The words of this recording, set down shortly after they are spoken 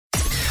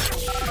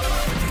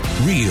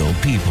Real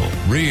people,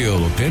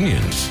 real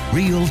opinions,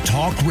 real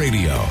talk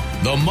radio.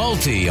 The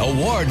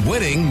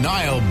multi-award-winning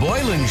Niall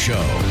Boylan Show.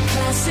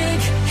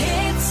 Classic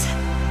hits.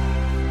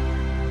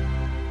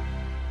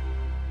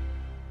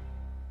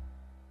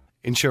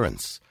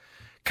 Insurance.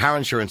 Car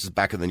insurance is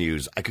back in the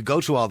news. I could go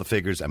through all the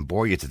figures and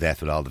bore you to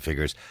death with all the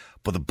figures,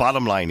 but the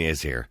bottom line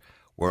is here,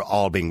 we're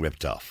all being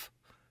ripped off.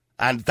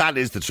 And that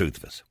is the truth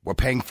of it. We're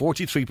paying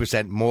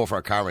 43% more for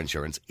our car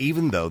insurance,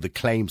 even though the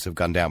claims have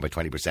gone down by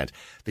 20%.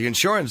 The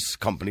insurance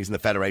companies and the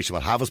Federation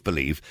will have us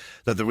believe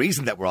that the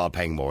reason that we're all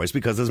paying more is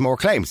because there's more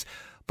claims.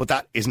 But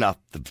that is not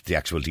the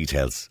actual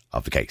details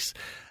of the case.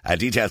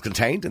 Details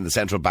contained in the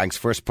Central Bank's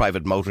first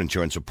private motor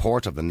insurance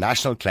report of the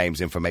National Claims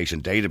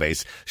Information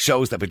Database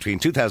shows that between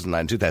 2009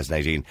 and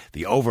 2018,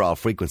 the overall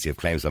frequency of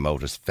claims by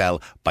motorists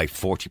fell by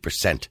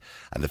 40%.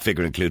 And the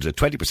figure includes a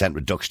 20%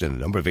 reduction in the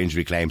number of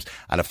injury claims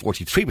and a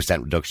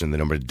 43% reduction in the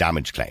number of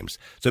damage claims.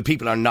 So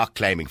people are not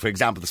claiming. For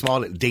example, the small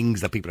little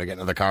dings that people are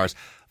getting on their cars,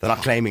 they're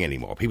not claiming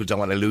anymore. People don't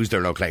want to lose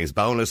their no claims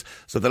bonus,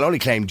 so they'll only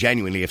claim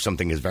genuinely if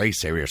something is very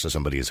serious or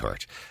somebody is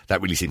hurt.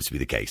 That really seems to be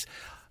the case.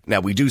 Now,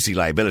 we do see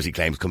liability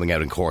claims coming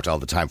out in court all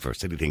the time for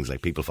silly things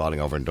like people falling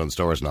over in Dunnes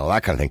Stores and all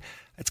that kind of thing.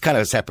 It's kind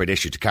of a separate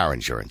issue to car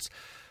insurance.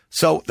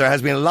 So there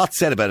has been a lot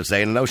said about it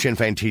today, and I know Sinn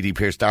Féin TD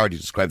Pierce Doherty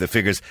described the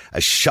figures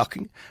as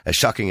shocking, a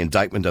shocking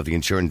indictment of the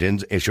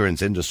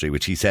insurance industry,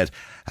 which he said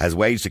has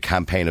waged a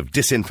campaign of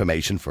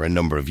disinformation for a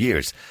number of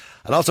years.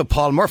 And also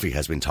Paul Murphy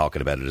has been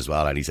talking about it as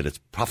well, and he said it's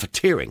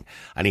profiteering,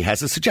 and he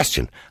has a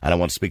suggestion. And I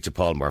want to speak to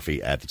Paul Murphy,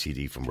 the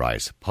TD from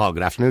Rise. Paul,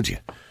 good afternoon to you.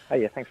 Hi,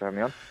 yeah, thanks for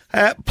having me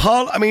on.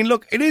 Paul, I mean,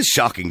 look, it is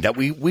shocking that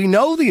we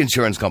know the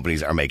insurance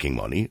companies are making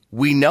money.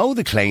 We know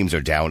the claims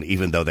are down,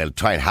 even though they'll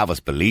try and have us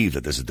believe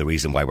that this is the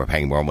reason why we're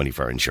paying more money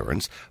for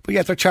insurance. But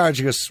yet they're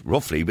charging us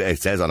roughly, it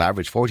says on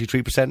average,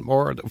 43%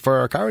 more for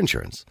our car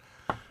insurance.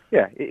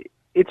 Yeah,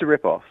 it's a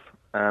rip-off,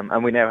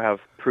 and we now have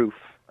proof.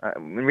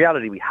 In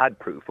reality, we had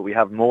proof, but we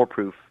have more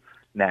proof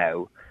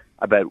now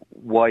about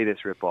why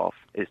this rip-off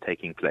is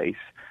taking place.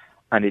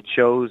 And it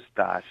shows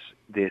that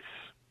this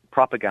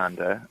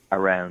propaganda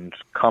around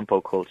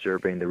compo culture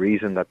being the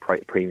reason that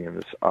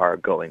premiums are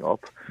going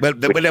up. Well,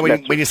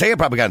 when you say a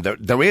propaganda,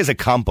 there is a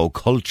compo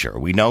culture.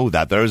 We know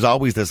that. There is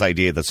always this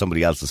idea that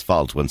somebody else's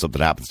fault when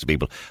something happens to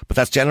people. But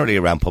that's generally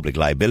around public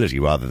liability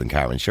rather than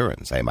car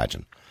insurance, I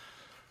imagine.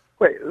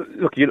 Well,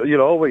 look,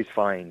 you'll always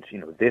find,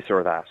 this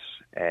or that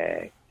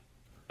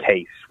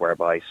case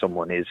whereby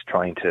someone is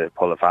trying to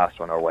pull a fast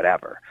one or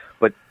whatever.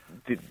 But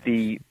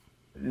the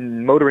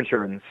motor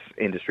insurance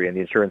industry and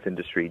the insurance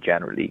industry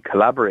generally,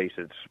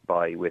 collaborated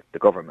with the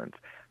government,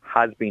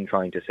 has been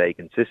trying to say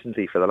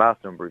consistently for the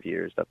last number of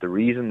years that the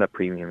reason that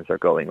premiums are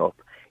going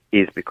up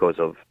is because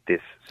of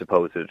this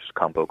supposed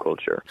compo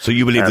culture. So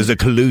you believe there's a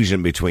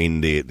collusion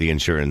between the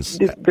insurance?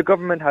 The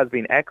government has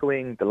been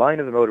echoing the line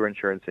of the motor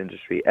insurance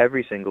industry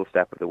every single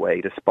step of the way,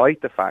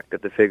 despite the fact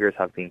that the figures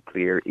have been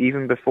clear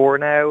even before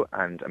now.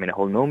 And I mean, a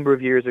whole number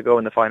of years ago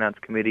in the Finance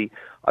Committee,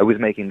 I was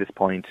making this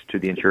point to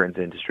the insurance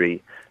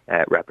industry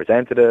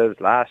representatives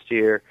last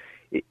year.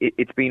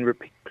 It's been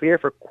clear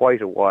for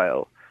quite a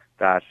while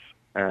that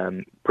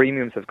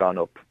premiums have gone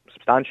up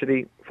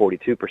substantially,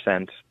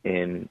 42%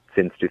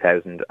 since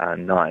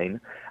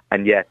 2009,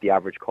 and yet the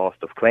average cost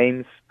of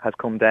claims has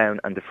come down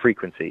and the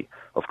frequency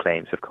of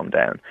claims have come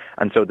down.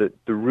 And so the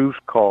root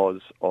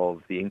cause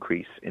of the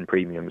increase in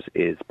premiums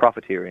is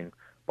profiteering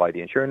by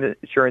the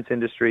insurance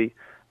industry,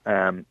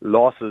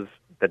 losses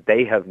that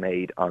they have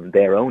made on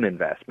their own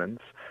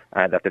investments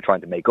that they're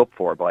trying to make up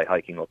for by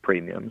hiking up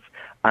premiums,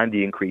 and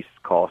the increased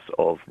costs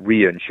of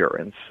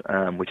reinsurance,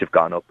 which have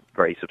gone up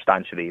very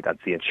substantially.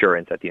 That's the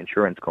insurance that the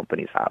insurance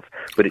companies have.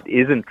 But it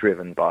isn't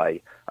driven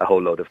by a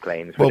whole load of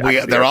claims. Well,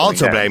 they're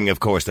also blaming,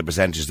 of course, the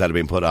percentages that have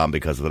been put on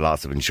because of the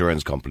loss of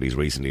insurance companies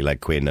recently,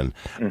 like Quinn and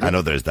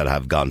others that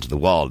have gone to the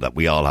wall, that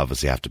we all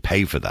obviously have to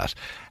pay for that.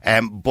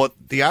 But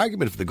the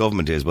argument for the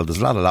government is, well,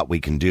 there's not a lot we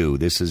can do.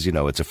 This is,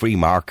 it's a free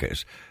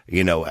market.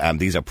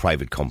 These are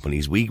private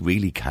companies. We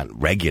really can't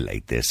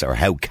regulate this, or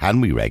how can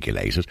we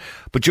regulate it?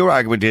 But your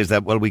argument is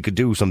that, well, we could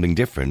do something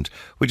different,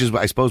 which is,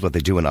 I suppose, what they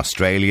do in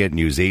Australia,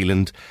 New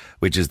Zealand,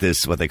 which is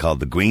this, what they call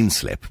the green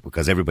slip,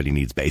 because everybody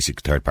needs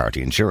basic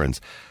third-party insurance.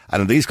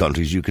 And in these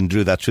countries, you can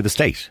do that through the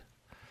state.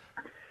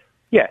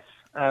 Yes.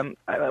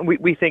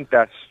 We think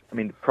that,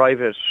 the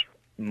private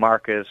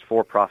market,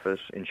 for-profit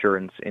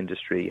insurance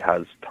industry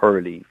has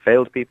thoroughly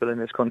failed people in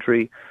this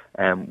country.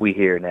 We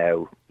hear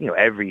now,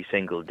 every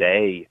single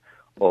day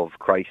of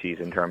crises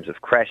in terms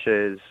of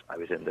creches. I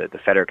was in the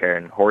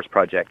Fettercairn Horse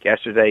Project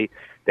yesterday.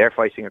 They're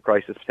facing a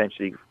crisis,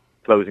 potentially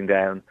closing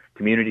down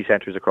community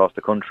centres across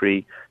the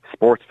country,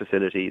 sports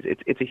facilities.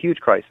 It's a huge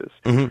crisis.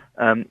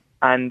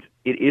 And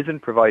it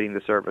isn't providing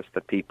the service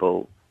that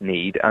people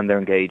need, and they're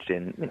engaged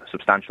in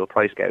substantial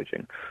price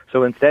gouging.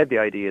 So instead, the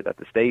idea that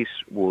the state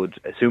would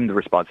assume the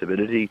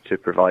responsibility to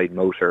provide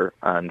motor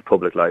and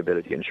public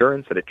liability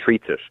insurance, that it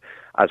treats it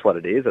as what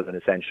it is, as an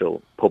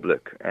essential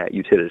public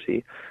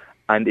utility,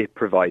 and it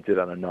provides it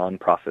on a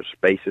non-profit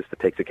basis that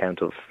takes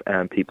account of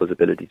people's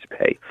ability to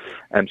pay.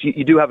 So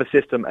you do have a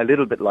system a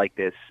little bit like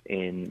this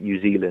in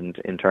New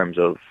Zealand in terms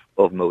of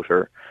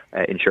motor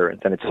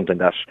insurance, and it's something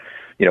that,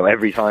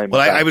 every time...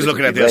 Well, I was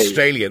looking at the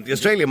Australian. The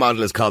Australian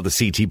model is called the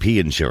CTP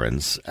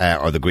insurance,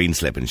 or the Green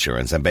Slip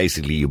insurance, and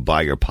basically you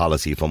buy your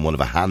policy from one of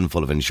a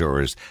handful of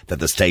insurers that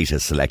the state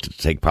has selected to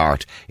take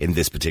part in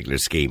this particular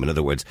scheme. In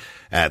other words,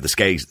 the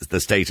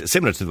state,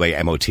 similar to the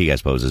way MOT, I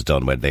suppose, is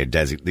done, when they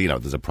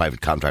there's a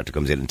private contractor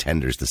comes in and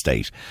tenders the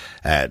state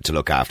to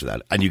look after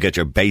that, and you get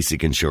your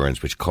basic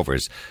insurance, which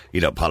covers,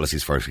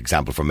 policies, for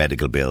example, for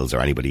medical bills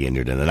or anybody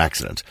injured in an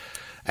accident.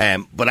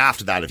 But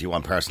after that, if you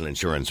want personal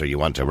insurance or you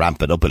want to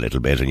ramp it up a little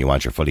bit and you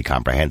want your fully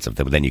comprehensive,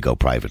 then you go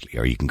privately,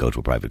 or you can go to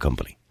a private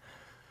company.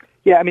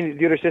 Yeah, I mean,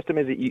 the other system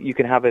is that you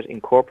can have it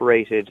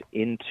incorporated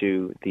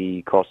into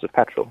the cost of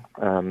petrol.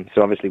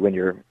 So obviously when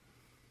you're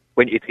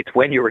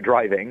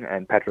driving,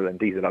 and petrol and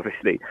diesel,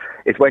 obviously,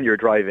 it's when you're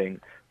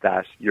driving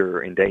that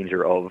you're in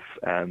danger of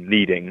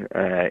needing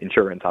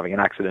insurance, having an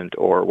accident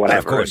or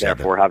whatever, and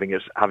therefore having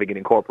it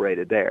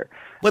incorporated there.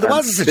 Well, there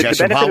was a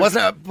suggestion, Paul,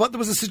 wasn't there? There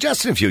was a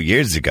suggestion a few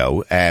years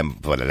ago,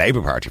 by the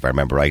Labour Party, if I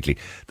remember rightly,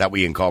 that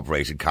we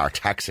incorporated car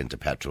tax into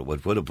petrol.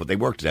 But they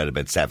worked it out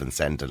about 7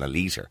 cents a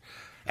litre.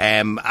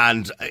 And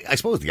I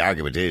suppose the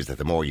argument is that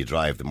the more you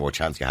drive, the more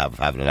chance you have of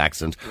having an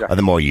accident, or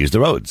the more you use the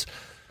roads.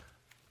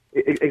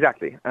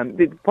 Exactly.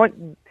 The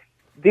point...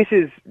 This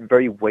is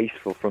very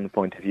wasteful from the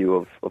point of view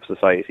of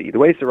society. The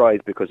wastes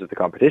arise because of the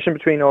competition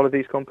between all of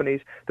these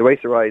companies. The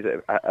wastes arise,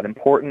 an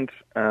important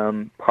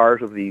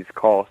part of these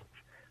costs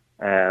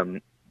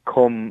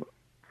come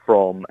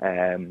from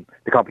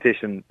the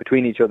competition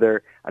between each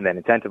other, and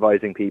then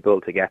incentivizing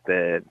people to get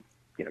the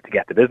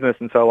business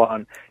and so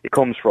on. It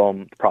comes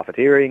from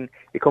profiteering.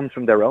 It comes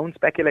from their own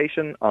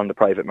speculation on the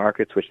private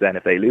markets, which then,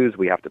 if they lose,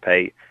 we have to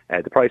pay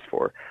the price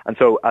for. And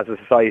so, as a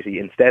society,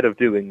 instead of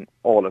doing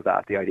all of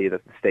that, the idea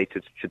that the state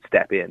should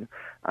step in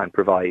and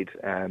provide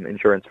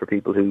insurance for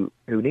people who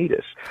need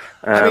it.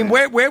 I mean,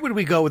 where would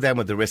we go then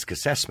with the risk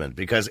assessment?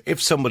 Because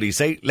if somebody,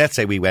 let's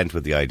say we went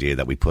with the idea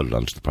that we put it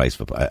onto the price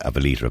of a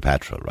litre of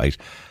petrol, right?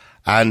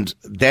 And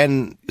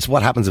then, so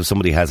what happens if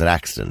somebody has an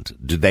accident?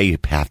 Do they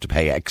have to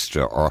pay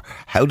extra, or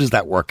how does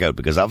that work out?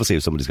 Because obviously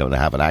if somebody's going to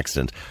have an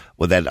accident,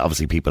 well then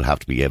obviously people have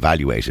to be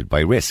evaluated by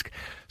risk.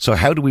 So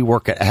how do we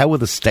how will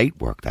the state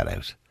work that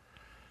out?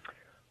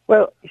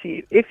 Well, you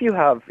see,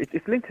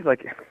 it's linked to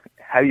like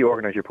how you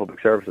organise your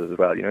public services as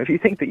well. If you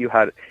think that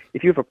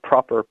if you have a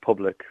proper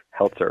public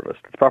health service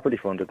that's properly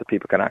funded that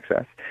people can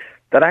access,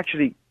 that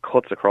actually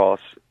cuts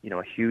across,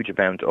 a huge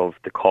amount of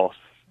the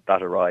costs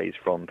that arise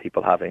from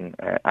people having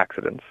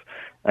accidents.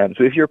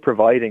 So if you're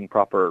providing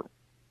proper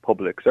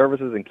public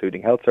services,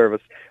 including health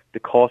service, the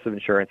cost of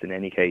insurance in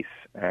any case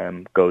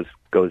goes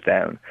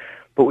down.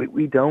 But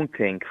we don't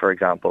think, for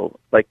example,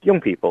 like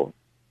young people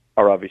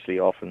are obviously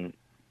often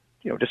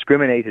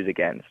discriminated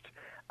against.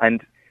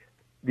 And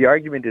the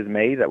argument is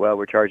made that, well,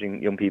 we're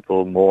charging young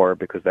people more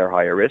because they're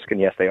higher risk, and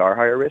yes, they are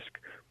higher risk,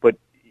 but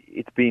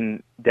it's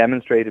been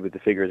demonstrated with the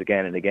figures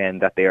again and again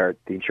that the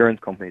insurance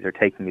companies are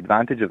taking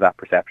advantage of that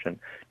perception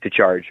to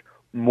charge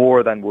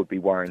more than would be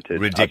warranted.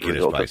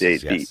 Ridiculous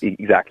prices, yes.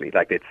 Exactly.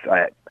 Like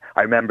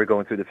I remember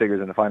going through the figures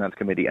in the Finance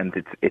Committee, and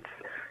it's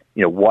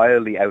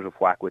wildly out of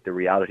whack with the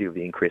reality of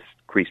the increased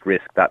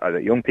risk that either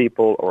young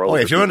people or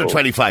older if you're people, under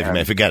 25, you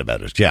may forget about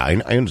it. Yeah, I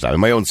understand.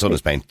 My own son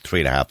is paying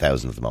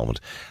 $3,500 at the moment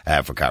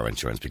for car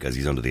insurance because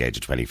he's under the age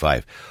of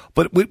 25.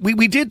 But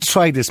we did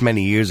try this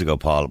many years ago,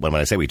 Paul. When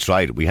I say we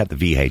tried it, we had the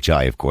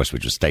VHI, of course,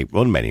 which was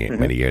state-run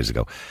many years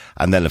ago.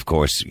 And then, of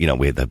course,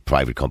 we had the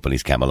private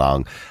companies came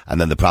along. And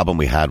then the problem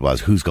we had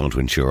was who's going to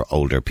insure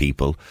older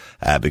people?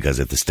 Because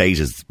if the state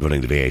is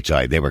running the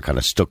VHI, they were kind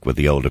of stuck with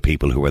the older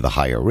people who were the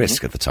higher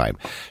risk at the time.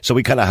 So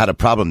we kind of had a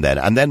problem then.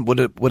 And then would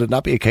it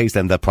not be a case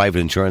then that private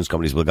insurance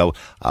companies will go,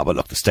 well,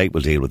 look, the state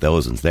will deal with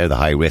those ones. They're the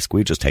high risk.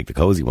 We just take the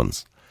cosy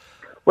ones.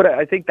 Well,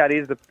 I think that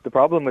is the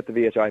problem with the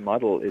VHI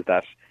model, is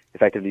that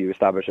effectively you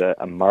establish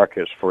a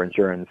market for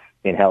insurance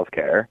in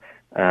healthcare,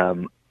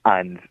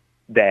 and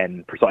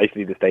then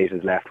precisely the state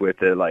is left with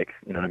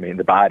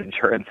the bad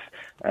insurance,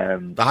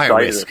 the higher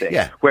risk.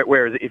 Yeah.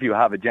 Whereas if you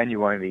have a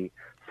genuinely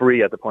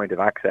free at the point of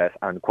access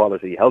and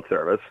quality health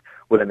service,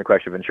 well, then the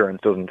question of insurance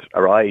doesn't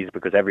arise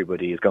because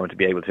everybody is going to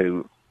be able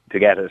to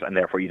get it, and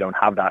therefore you don't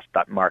have that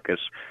market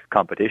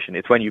competition.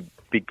 It's when you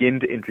begin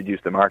to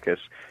introduce the market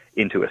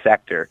into a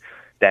sector,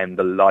 then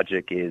the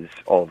logic is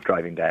of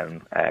driving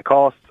down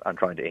costs and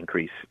trying to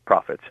increase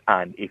profits.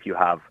 And if you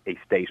have a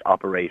state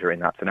operator in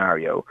that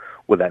scenario,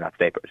 well, then that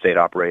state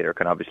operator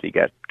can obviously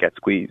get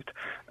squeezed.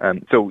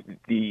 So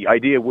the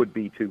idea would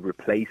be to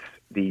replace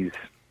these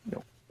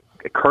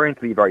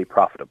currently very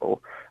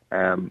profitable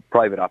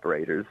private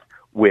operators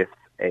with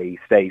a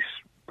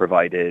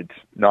state-provided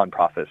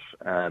non-profit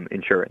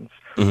insurance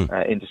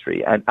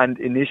industry, and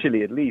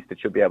initially, at least, it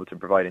should be able to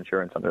provide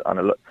insurance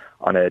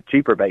on a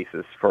cheaper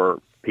basis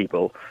for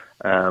people.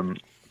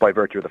 by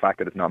virtue of the fact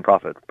that it's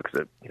non-profit, because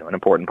an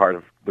important part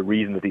of the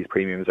reason that these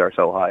premiums are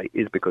so high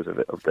is because of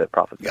the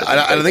profits. Yeah,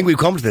 I think we've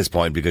come to this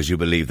point because you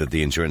believe that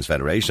the Insurance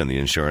Federation, the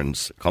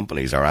insurance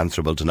companies, are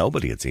answerable to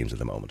nobody, it seems, at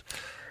the moment.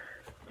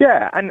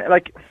 Yeah, and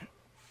I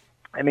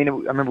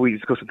remember we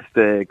discussed with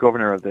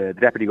the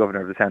deputy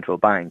governor of the central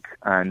bank,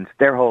 and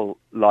their whole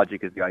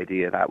logic is the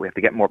idea that we have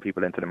to get more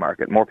people into the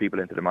market,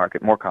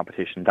 more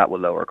competition, that will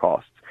lower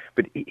costs.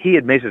 But he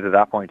admitted at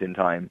that point in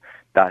time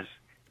that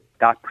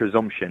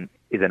presumption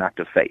is an act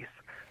of faith,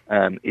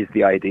 is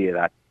the idea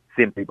that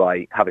simply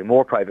by having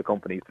more private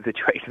companies, the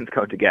situation is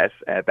going to get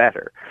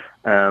better.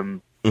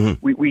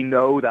 We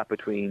know that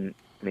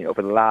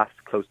over the last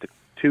close to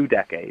 2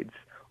 decades,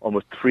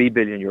 almost 3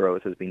 billion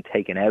euros has been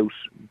taken out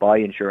by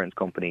insurance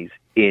companies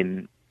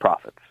in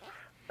profits.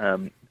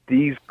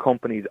 These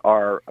companies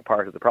are a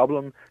part of the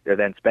problem. They're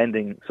then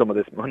spending some of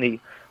this money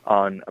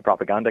on a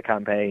propaganda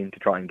campaign to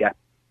try and get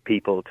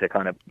people to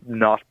kind of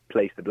not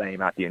place the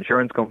blame at the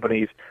insurance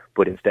companies,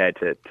 but instead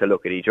to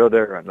look at each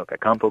other and look at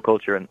compo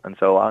culture and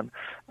so on.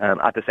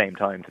 At the same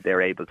time that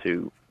they're able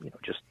to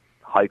just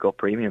hike up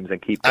premiums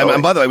and keep going.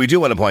 And by the way, we do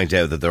want to point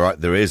out that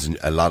there is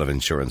a lot of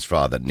insurance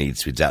fraud that needs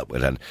to be dealt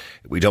with, and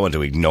we don't want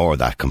to ignore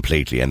that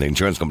completely. And the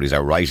insurance companies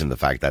are right in the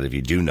fact that if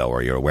you do know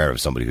or you're aware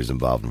of somebody who's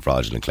involved in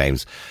fraudulent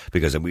claims,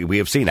 because we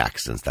have seen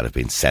accidents that have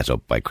been set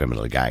up by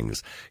criminal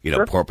gangs,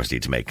 Sure. purposely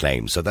to make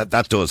claims. So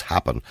that does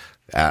happen.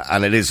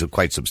 And it is a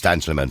quite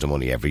substantial amount of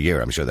money every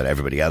year, I'm sure, that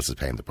everybody else is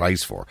paying the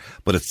price for.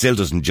 But it still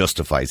doesn't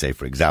justify, say,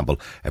 for example,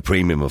 a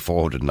premium of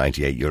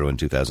 €498 in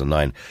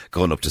 2009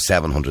 going up to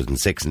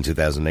 706 in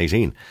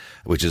 2018,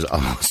 which is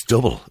almost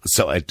double.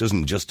 So it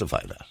doesn't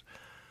justify that.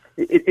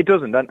 It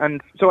doesn't.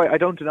 And so I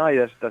don't deny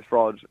that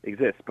fraud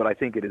exists, but I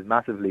think it is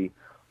massively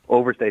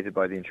overstated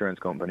by the insurance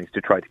companies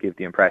to try to give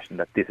the impression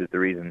that this is the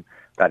reason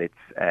that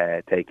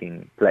it's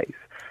taking place.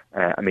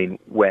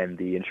 When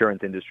the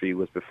insurance industry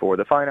was before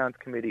the finance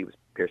committee,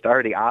 Pierce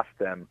Doherty asked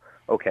them,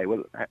 okay,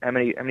 well, how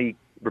many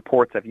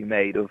reports have you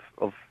made of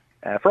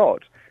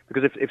fraud?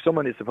 Because if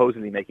someone is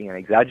supposedly making an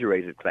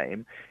exaggerated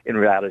claim, in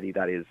reality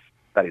that is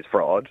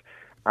fraud.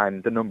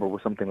 And the number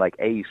was something like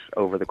 8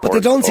 over the course. But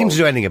they don't seem to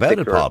do anything about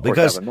it, Paul,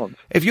 because 7 months.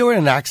 If you're in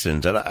an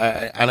accident,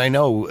 and I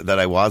know that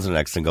I was in an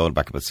accident going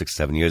back about 6 or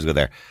 7 years ago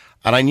there,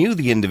 and I knew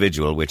the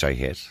individual, which I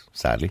hit,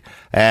 sadly,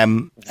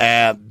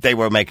 they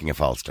were making a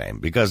false claim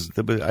because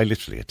I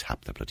literally had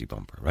tapped the bloody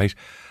bumper, right?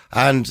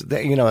 And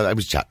I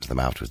was chatting to them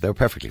afterwards. They were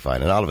perfectly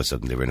fine, and all of a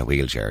sudden they were in a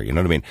wheelchair. You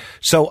know what I mean?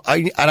 So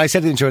I said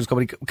to the insurance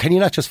company, "Can you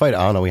not just fight it?"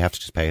 "Oh no, we have to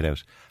just pay it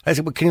out." I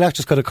said, "Well, can you not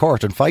just go to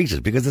court and fight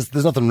it? Because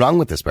there's nothing wrong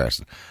with this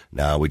person."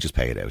 "No, we just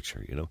pay it out,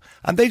 sure."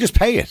 And they just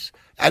pay it,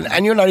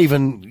 and you're not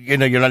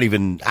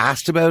even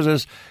asked about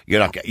it. You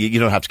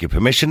don't have to give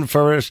permission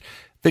for it.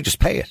 They just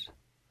pay it.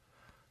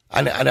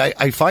 And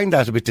I find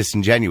that a bit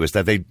disingenuous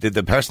that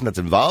the person that's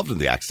involved in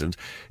the accident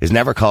is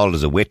never called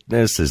as a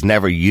witness, is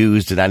never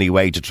used in any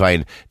way to try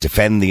and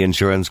defend the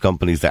insurance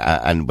companies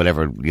and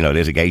whatever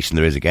litigation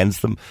there is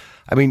against them.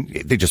 I mean,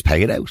 they just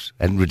pay it out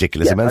and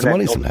ridiculous amounts of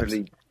money sometimes.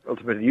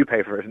 Ultimately, you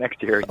pay for it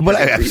next year. Well,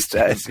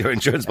 your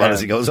insurance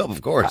policy goes up,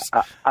 of course.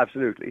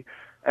 Absolutely.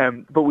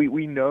 But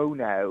we know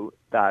now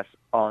that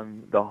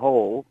on the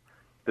whole,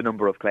 the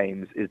number of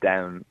claims is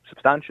down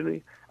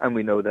substantially, and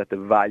we know that the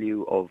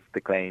value of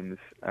the claims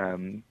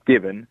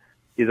given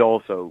is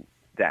also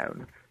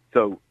down.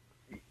 So,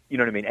 you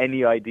know what I mean?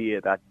 Any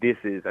idea that this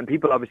is, and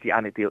people obviously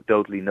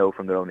anecdotally know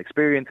from their own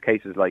experience,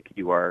 cases like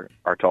you are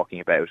talking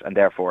about, and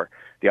therefore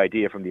the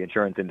idea from the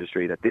insurance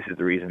industry that this is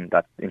the reason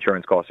that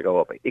insurance costs go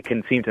up, it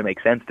can seem to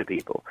make sense to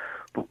people.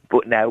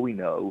 But now we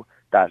know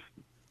that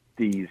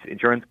these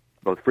insurance,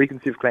 both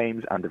frequency of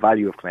claims and the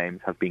value of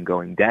claims, have been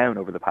going down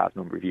over the past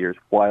number of years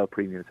while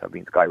premiums have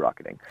been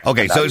skyrocketing.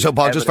 Okay, so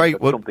Paul, just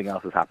something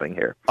else is happening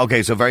here.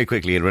 Okay, so very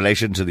quickly, in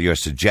relation to your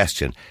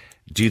suggestion,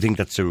 do you think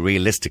that's a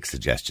realistic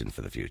suggestion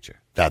for the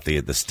future, that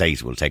the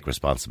state will take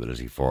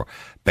responsibility for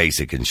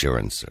basic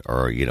insurance,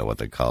 or what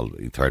they call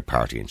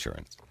third-party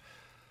insurance?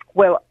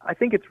 Well, I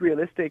think it's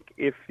realistic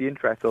if the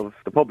interests of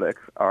the public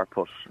are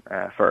put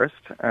first.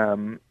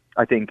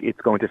 I think it's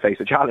going to face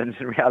a challenge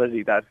in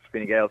reality that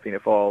Fine Gael, Fianna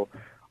Fáil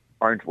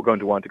aren't going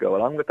to want to go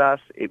along with that.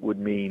 It would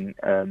mean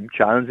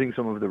challenging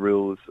some of the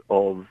rules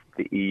of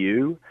the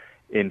EU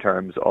in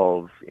terms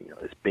of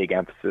this big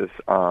emphasis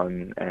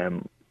on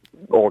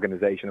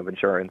organisation of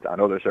insurance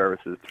and other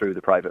services through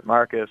the private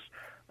market.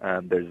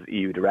 There's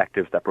EU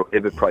directives that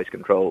prohibit price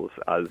controls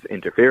as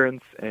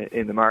interference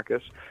in the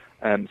market.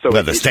 So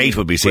the state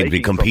would be seen to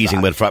be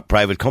competing with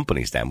private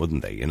companies then,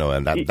 wouldn't they?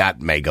 And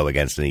that may go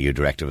against an EU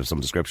directive of some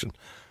description.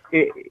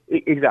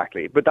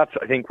 Exactly. But that's,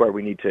 I think, where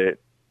we need to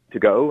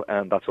go,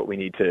 and that's what we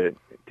need to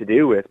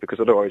deal with, because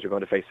otherwise we're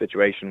going to face a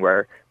situation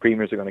where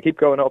premiums are going to keep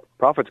going up,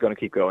 profits are going to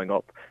keep going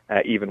up,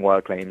 even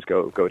while claims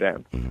go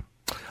down. Mm-hmm.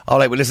 All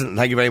right, well, listen,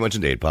 thank you very much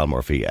indeed, Paul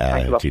Murphy,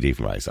 TD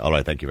from Rice. All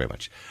right, thank you very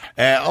much.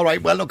 All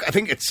right, well, look, I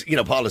think it's,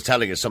 Paul is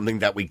telling us something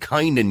that we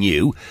kind of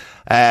knew,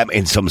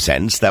 in some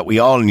sense, that we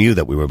all knew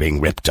that we were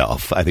being ripped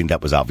off. I think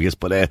that was obvious,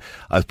 but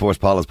of course,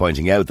 Paul is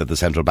pointing out that the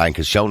central bank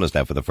has shown us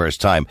now for the first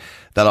time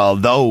that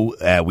although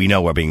we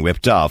know we're being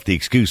ripped off, the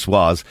excuse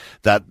was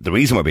that the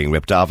reason we're being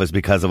ripped off is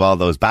because of all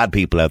those bad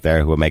people out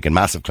there who are making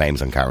massive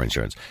claims on car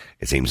insurance.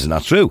 It seems it's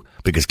not true,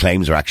 because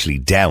claims are actually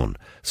down.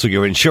 So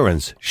your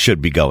insurance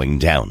should be going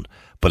down.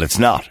 But it's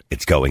not.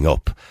 It's going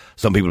up.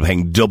 Some people are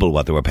paying double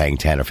what they were paying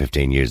 10 or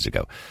 15 years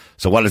ago.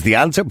 So what is the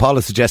answer? Paul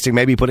is suggesting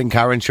maybe putting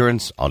car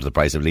insurance onto the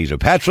price of a litre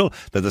of petrol,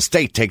 that the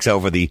state takes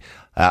over the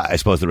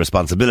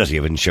responsibility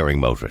of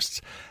insuring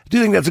motorists. Do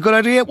you think that's a good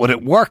idea? Would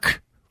it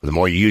work? The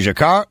more you use your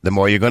car, the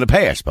more you're going to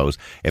pay, I suppose.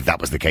 If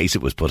that was the case,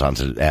 it was put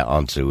onto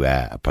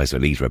a price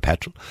of a litre of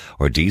petrol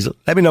or diesel.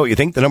 Let me know what you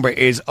think. The number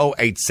is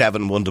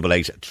 087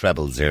 188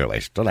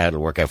 0008. Don't know how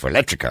it'll work out for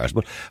electric cars,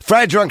 but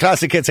Fred, you're on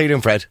Classic Hits. How you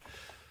doing, Fred?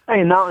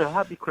 Hey, now,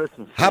 happy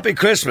Christmas. Happy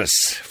Christmas.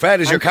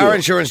 Fred, is your car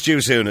insurance due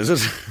soon, is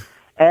it?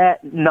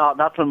 No,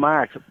 not till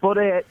March.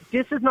 But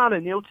this is not a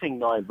new thing,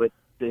 Niall, with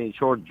the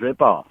insurance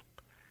rip-off.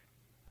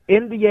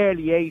 In the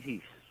early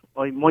 80s,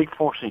 my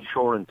first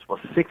insurance was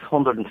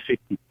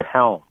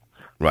 £650.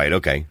 Right,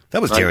 okay.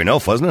 That was dear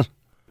enough, wasn't it?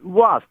 It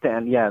was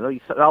then, yeah.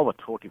 About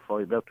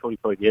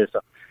 35 years. So.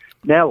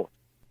 Now,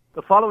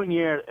 the following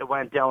year, it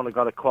went down and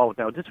got a quote.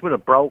 Now, this with a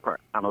broker,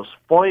 and it was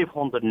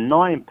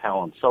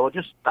 £509. So I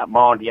just, that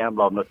morning, the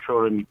envelope, and I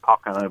threw it in my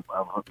pocket, and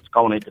I was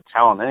going into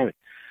town anyway.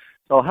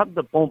 So I happened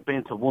to bump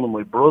into one of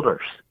my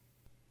brothers,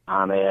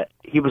 and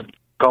he was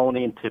going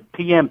into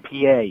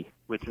PMPA,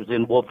 which was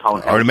in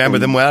Wolftown. I remember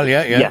them well,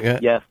 yeah.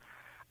 Yes.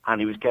 And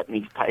he was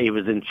he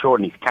was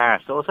insuring his car.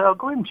 So I said, I'll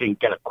go in and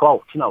get a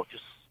quote,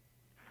 just.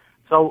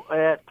 So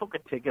took a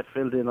ticket,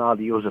 filled in all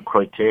the user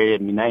criteria,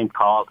 my name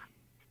called,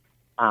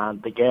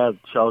 and the girl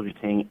showed me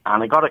thing,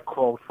 and I got a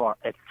quote for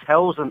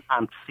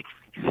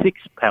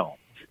 £1,066.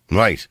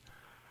 Right.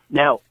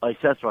 Now, I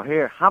said to her,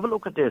 here, have a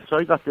look at this. So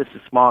I got this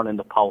morning in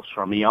the post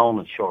for my own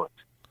insurance.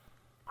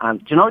 And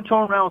do you know,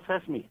 turn around and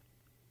says to me,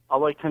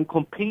 I can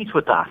compete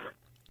with that.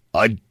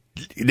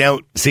 Now,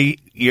 see,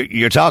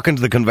 you're talking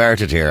to the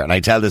converted here, and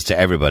I tell this to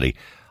everybody.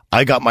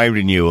 I got my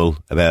renewal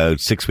about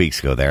 6 weeks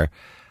ago there,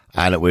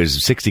 and it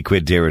was 60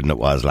 quid dearer than it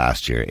was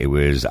last year. It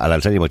was, and I'll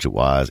tell you how much it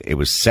was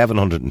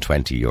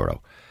 €720.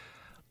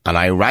 And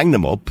I rang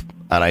them up,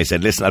 and I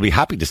said, listen, I'll be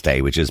happy to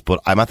stay,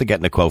 but I'm after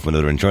getting a quote from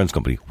another insurance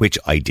company, which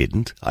I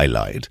didn't. I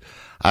lied.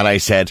 And I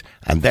said,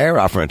 and they're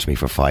offering it to me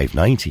for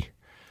 $590.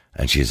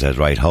 And she said,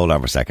 right, hold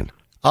on for a second.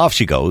 Off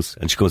she goes,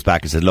 and she comes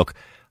back and said, look,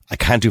 I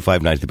can't do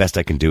 $590. The best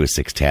I can do is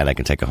 $610. I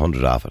can take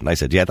 $100 off it. And I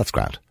said, yeah, that's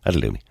grand. That'll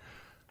do me.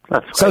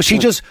 So she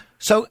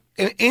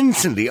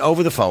instantly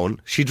over the phone,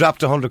 she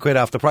dropped 100 quid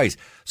off the price.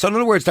 So in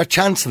other words, they're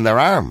chancing their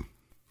arm.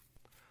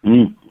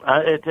 Something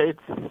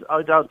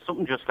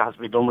just has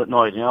to be done with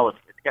noise. It's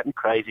getting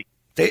crazy.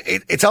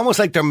 It's almost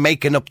like they're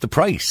making up the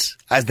price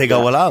as they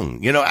go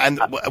along,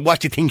 and what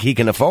do you think he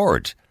can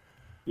afford?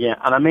 Yeah,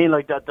 and I mean,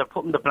 like, that they're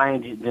putting the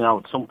blame,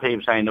 some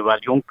people saying, well,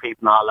 young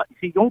people and all that. You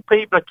see, young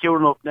people are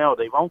queuing up now.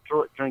 They won't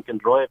drink and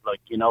drive, the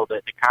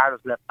car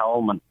is left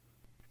home. And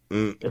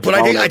but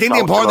I think the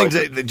important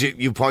thing that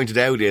you pointed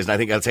out is, and I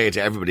think I'll say it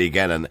to everybody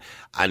again,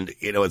 and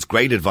it's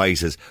great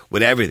advice, is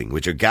with everything,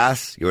 with your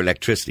gas, your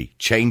electricity,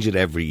 change it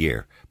every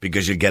year,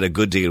 because you'll get a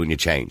good deal when you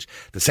change.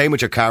 The same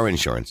with your car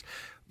insurance.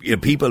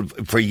 People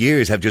for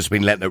years have just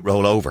been letting it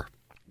roll over.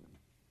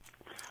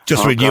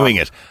 Just renewing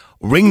it.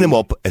 Ring them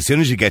up as soon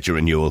as you get your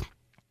renewal,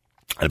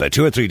 and about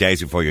 2 or 3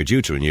 days before you're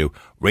due to renew,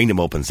 ring them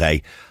up and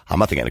say, I'm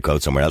not getting a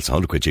quote somewhere else,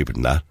 100 quid cheaper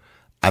than that.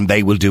 And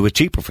they will do it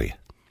cheaper for you. I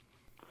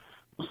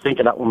was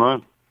thinking that one,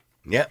 man.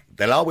 Yeah,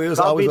 they'll always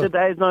be the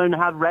days now and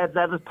had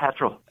red-leaded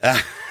petrol.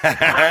 Red.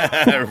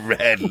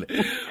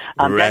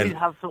 And then you'd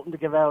have something to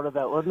give out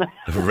about, wouldn't it?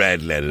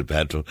 Red-leaded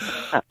petrol.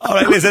 All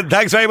right, listen,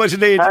 thanks very much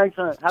indeed. Thanks,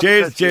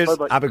 cheers.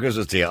 Bye-bye. Happy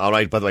Christmas to you. All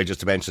right, by the way, just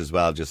to mention as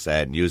well,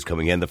 news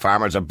coming in, the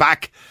farmers are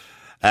back.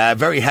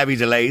 Very heavy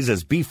delays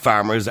as beef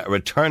farmers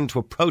return to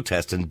a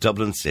protest in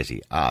Dublin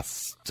City.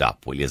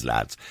 Stop, will yous,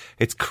 lads?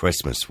 It's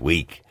Christmas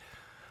week.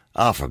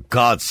 For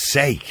God's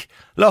sake.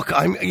 Look,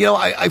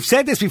 I've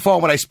said this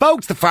before when I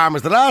spoke to the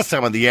farmers the last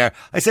time of the year.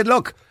 I said,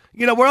 look,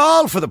 we're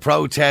all for the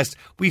protest.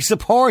 We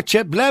support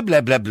you, blah,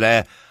 blah, blah,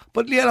 blah.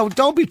 But,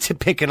 don't be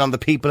picking on the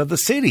people of the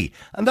city.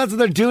 And that's what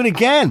they're doing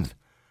again.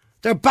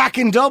 They're back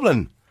in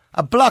Dublin.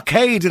 A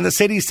blockade in the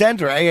city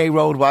centre. AA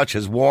Road Watch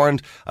has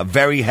warned of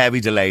very heavy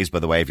delays, by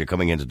the way, if you're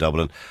coming into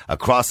Dublin,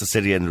 across the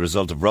city as a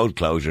result of road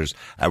closures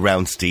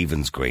around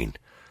Stephen's Green.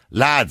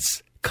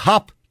 Lads,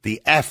 cop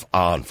the F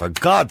on, for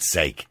God's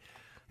sake.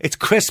 It's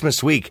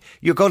Christmas week.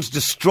 You're going to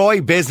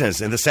destroy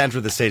business in the centre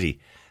of the city.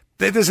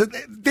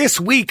 This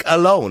week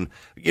alone,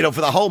 for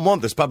the whole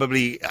month, there's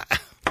probably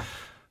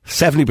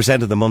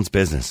 70% of the month's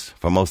business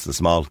for most of the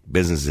small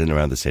businesses in and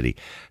around the city.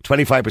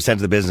 25% of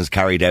the business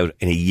carried out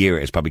in a year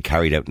is probably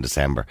carried out in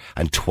December.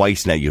 And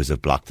twice now you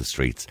have blocked the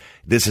streets.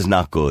 This is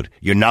not good.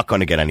 You're not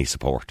going to get any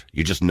support.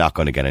 You're just not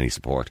going to get any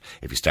support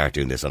if you start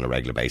doing this on a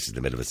regular basis in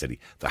the middle of a city.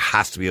 There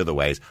has to be other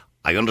ways.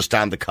 I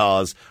understand the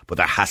cause, but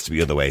there has to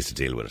be other ways to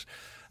deal with it.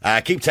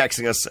 Keep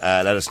texting us.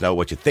 Let us know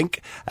what you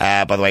think.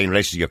 By the way, in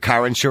relation to your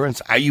car insurance,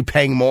 are you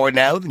paying more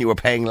now than you were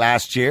paying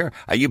last year?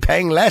 Are you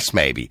paying less,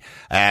 maybe?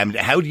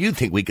 How do you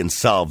think we can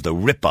solve the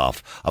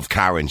rip-off of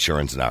car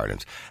insurance in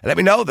Ireland? Let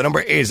me know. The number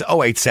is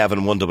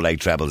 087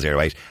 188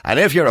 0008. And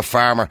if you're a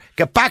farmer,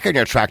 get back on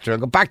your tractor and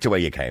go back to where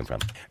you came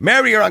from.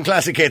 Mary, you're on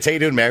Classic Hits. How you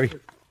doing, Mary?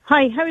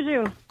 Hi, how are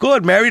you doing?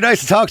 Good, Mary.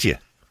 Nice to talk to you.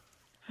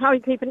 How are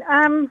you keeping?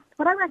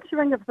 What I'm actually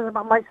ringing up is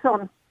about my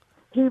son.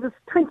 He was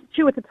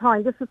 22 at the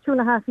time. This was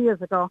 2.5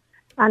 years ago.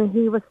 And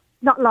he was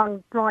not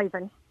long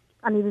driving.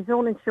 And he had his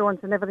own insurance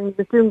and everything. He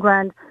was doing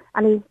grand.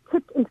 And he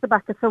tipped into the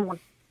back of someone.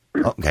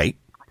 Okay.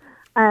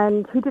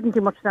 And he didn't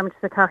do much damage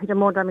to the car. He did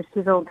more damage to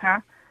his own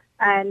car.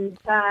 And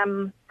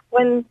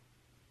when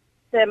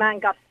the man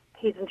got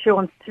his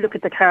insurance to look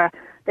at the car,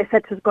 they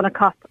said it was going to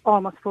cost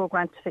almost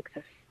 $4,000 to fix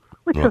it.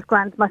 Which was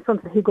grand. My son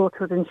said he'd go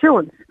through the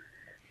insurance.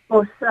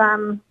 But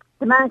the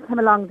man came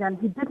along then.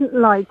 He didn't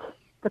like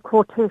the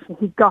quotation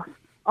he got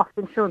off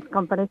the insurance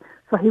company,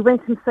 so he went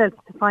himself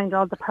to find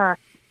all the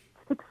parts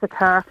to fix the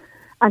car,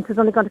 and it was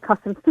only going to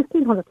cost him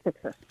 $1,500 to fix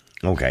it.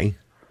 Okay.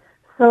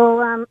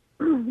 So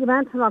the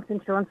man turned off the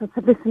insurance and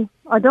said, listen,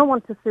 I don't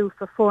want to sue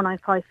for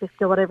 $495.50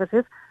 or whatever it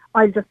is.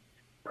 I'll just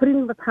put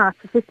in the parts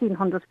for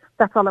 $1,500.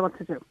 That's all I want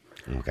to do.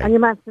 Okay. And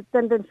your man said,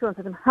 then the insurance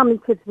said, how many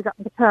kids have you got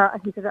in the car?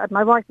 And he said, I had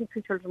my wife and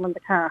 3 children in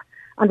the car.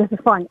 And they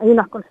said, fine, and you're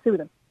not going to sue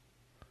them.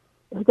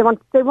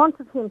 They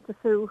wanted him to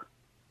sue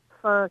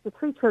for the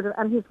 3 children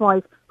and his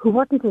wife, who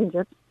wasn't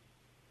injured.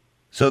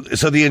 So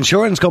the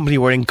insurance company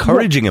were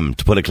encouraging him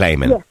to put a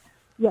claim in?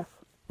 Yes.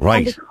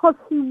 Right. And because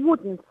he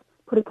wouldn't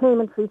put a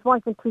claim in for his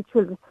wife and 3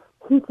 children,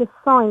 he had to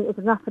sign, it was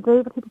an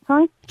affidavit he had to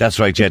sign. That's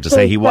right, yeah, to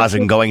say he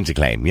wasn't going to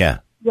claim, yeah.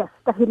 Yes,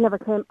 that he'd never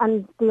claim,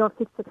 and they all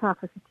fixed the car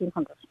for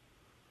 $1,500.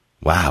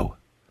 Wow.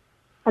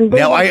 And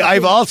now,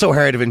 I've also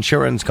heard of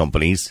insurance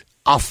companies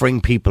offering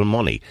people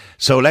money.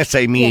 So let's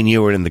say me and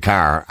you are in the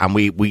car and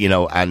we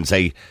and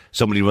say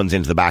somebody runs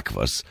into the back of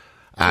us,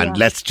 and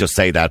let's just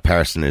say that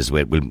person is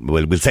we'll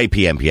say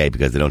PMPA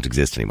because they don't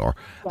exist anymore.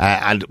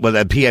 And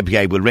the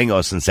PMPA will ring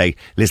us and say,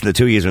 listen, the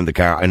 2 years are in the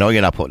car. I know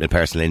you're not putting a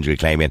personal injury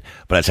claim in,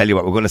 but I tell you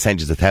what, we're going to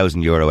send you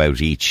 €1,000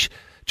 out each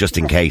just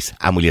in case,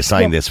 and will you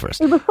sign this for us?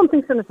 It was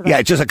something similar to that.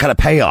 Yeah, just a kind of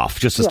payoff,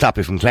 just to stop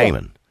you from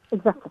claiming.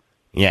 Exactly.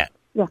 Yeah.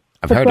 Yeah.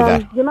 I've heard of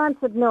that. The man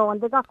said no,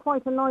 and they got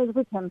quite annoyed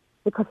with him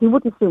because he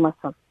wouldn't sue my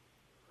son.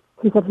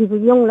 He said he's a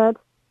young lad.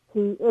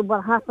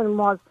 What happened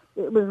was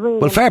it was raining.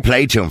 Well, fair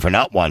play to him for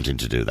not wanting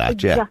to do that.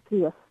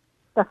 Exactly, yes.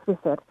 That's what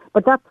he said.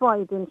 But that's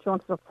why the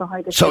insurance was up so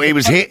high. So it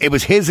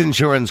was his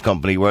insurance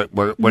company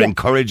were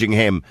encouraging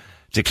him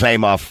to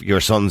claim off your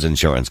son's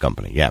insurance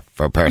company,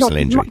 for personal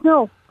injury.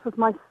 No, because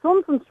my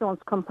son's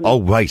insurance company.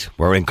 Oh, right.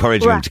 We're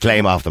encouraging him to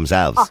claim off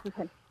themselves. Off of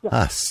him,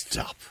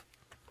 stop.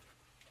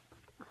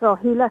 So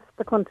he left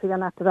the country,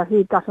 and after that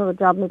he got another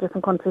job in a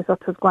different country, so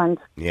it was grand.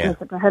 Yeah. And he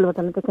said, the hell with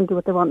them, they can do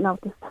what they want now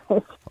at this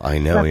stage. I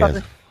know,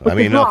 yes. I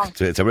mean, look,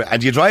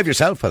 and you drive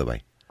yourself, by the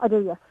way? I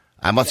do, yes.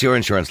 And what's your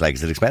insurance like?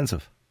 Is it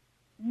expensive?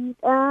 It's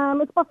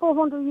about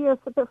 400 a year,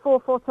 about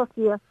 430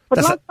 a year.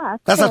 But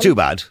that's not too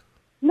bad.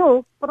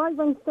 No, but I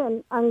went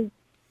in and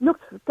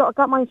looked,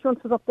 got my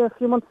insurance was up there a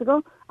few months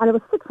ago, and it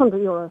was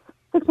 €600,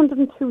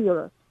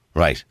 €602.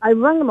 Right. I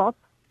rang them up,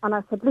 and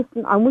I said,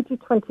 listen, I'm with you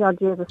 20-odd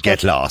years.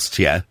 Get lost,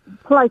 yeah.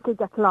 Politely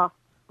get lost.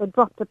 They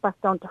dropped it back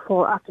down to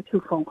 4 after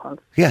 2 phone calls.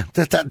 Yeah,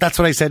 that's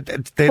what I said.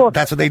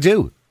 That's what they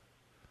do.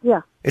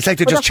 Yeah. It's like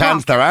they just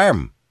chance their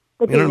arm.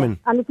 You know what I mean?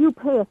 And if you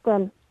pay it,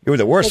 then... You're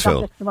the worst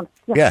fool.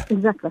 Yeah,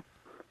 exactly.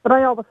 But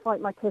I always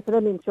fight my case with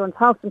any insurance,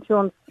 house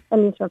insurance,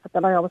 any insurance like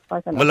that, I always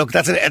fight. Well, look,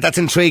 that's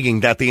intriguing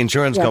that the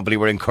insurance company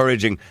were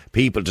encouraging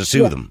people to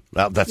sue them.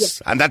 And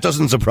that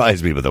doesn't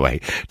surprise me, by the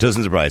way.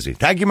 Doesn't surprise me.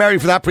 Thank you, Mary,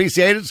 for that.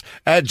 Appreciate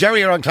it. Jerry,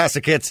 you're on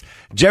Classic Hits.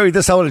 Jerry,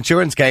 this whole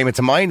insurance game, it's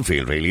a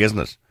minefield, really, isn't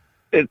it?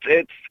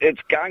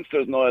 It's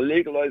gangsters now,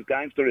 legalised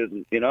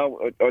gangsterism. You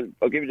know,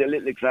 I'll give you a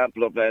little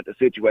example of the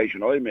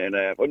situation I'm in.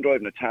 I'm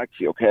driving a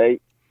taxi, okay,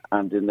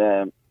 and in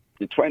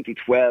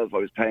 2012 I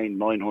was paying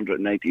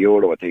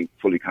 €980, I think,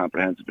 fully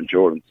comprehensive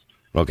insurance.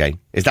 Okay,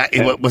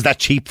 was that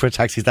cheap for a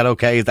taxi? Is that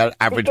okay? Is that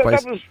average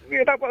price?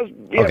 That was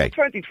okay.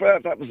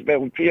 2012. That was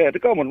about the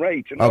going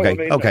rate. You know what I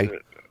mean? Okay.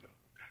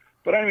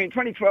 But I mean,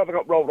 2012 I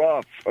got rolled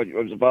off. I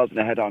was involved in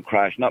a head-on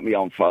crash, not my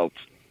own fault.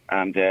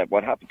 And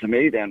what happened to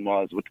me then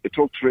was, it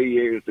took 3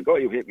 years. The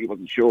guy who hit me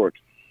wasn't short,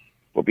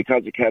 but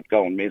because he kept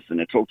going missing,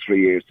 it took 3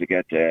 years to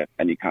get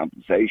any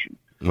compensation.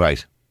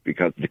 Right.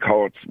 Because the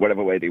courts,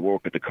 whatever way they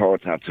work it, the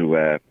courts have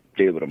to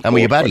deal with them. And were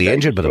you badly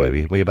injured, by the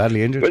way? Were you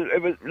badly injured? Well,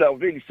 it was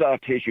really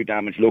soft tissue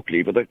damage,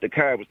 luckily, but the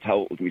car was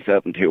totaled,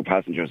 myself and 2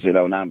 passengers,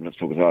 an ambulance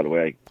took us all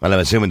away. Well, I'm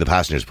assuming the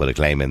passengers put a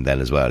claim in then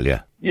as well,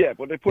 yeah? Yeah,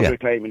 but they put a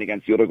claim in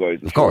against the other guys.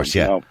 Of course,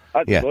 yeah.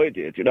 As I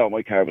did,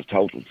 my car was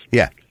totaled.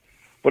 Yeah.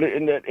 But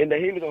in the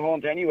heat of the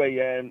hunt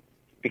anyway,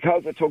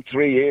 because it took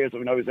 3 years,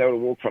 I was out of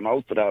work for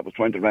most of that, I was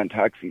trying to rent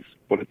taxis,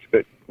 but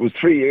it was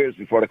 3 years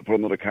before I could put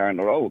another car on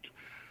the road.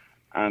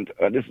 And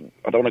I don't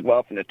want to go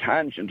off on a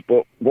tangent,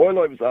 but while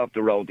I was off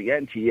the road, the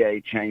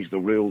NTA changed the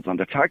rules on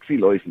the taxi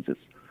licences.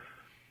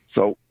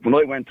 So when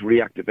I went to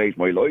reactivate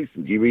my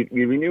licence, you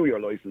renew your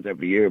licence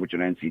every year with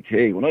your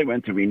NCT. When I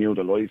went to renew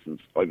the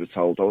licence, I was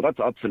told, that's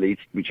obsolete.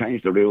 We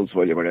changed the rules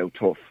while you were out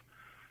tough.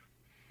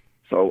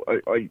 So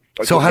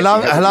So how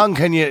long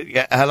can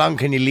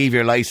you leave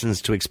your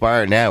licence to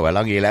expire now? How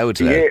long are you allowed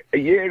to? A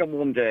year and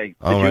 1 day.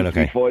 Oh, right,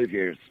 okay. 5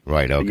 years.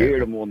 Right, okay. A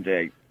year and 1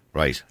 day.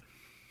 Right.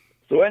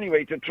 So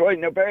anyway,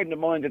 bearing in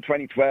mind in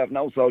 2012,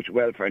 no social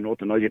welfare,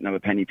 nothing, I didn't have a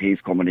penny piece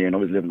coming in, I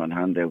was living on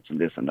handouts and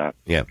this and that.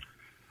 Yeah.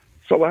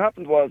 So what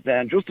happened was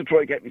then, just to try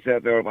to get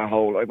myself out of a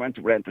hole, I went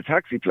to rent a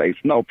taxi place,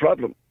 no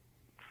problem.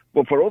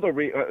 But for other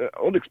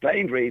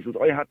unexplained reasons,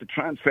 I had to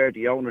transfer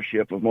the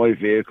ownership of my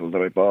vehicle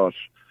that I bought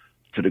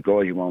to the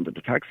guy who owned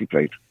the taxi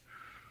plate.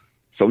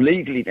 So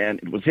legally then,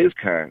 it was his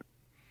car,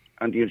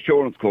 and the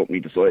insurance company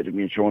decided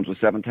my insurance was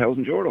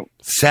 €7,000.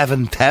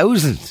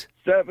 7,000?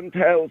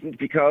 7,000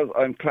 because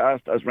I'm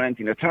classed as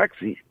renting a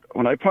taxi.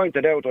 When I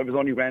pointed out I was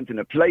only renting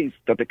a place,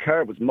 that the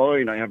car was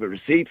mine, I have a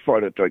receipt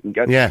for it, I can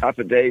get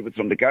affidavits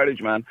from the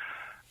garage man.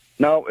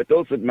 No, it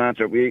doesn't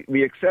matter.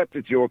 We accept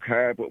it's your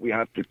car, but we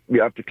have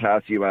to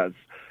class you as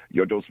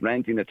you're just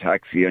renting a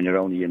taxi and you're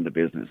only in the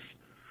business.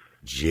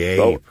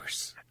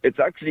 Japers. So it's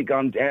actually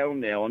gone down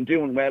now. I'm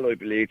doing well, I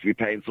believe, to be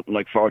paying something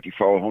like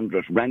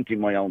 $4,400 renting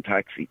my own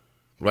taxi.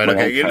 Right,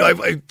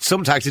 okay.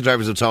 Some taxi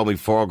drivers have told me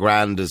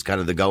 $4,000 is kind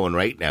of the going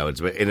rate now.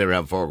 It's in and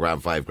around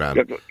 $4,000,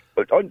 $5,000.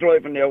 Yeah, I'm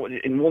driving now,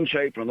 in one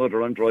shape or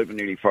another, I'm driving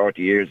nearly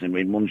 40 years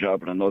in one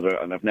job or another,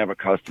 and I've never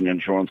cost an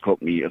insurance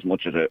company as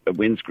much as a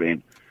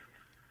windscreen.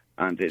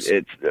 And it's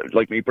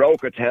like my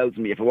broker tells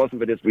me, if it wasn't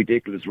for this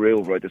ridiculous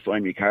rule where I had to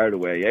sign my car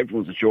away,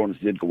 everyone's insurance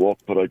did go up,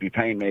 but I'd be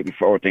paying maybe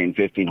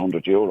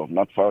 €1,100-1,500,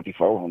 not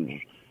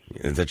 $4,400.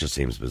 That just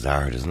seems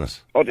bizarre, doesn't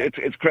it? Oh,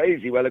 it's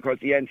crazy. Well, of course,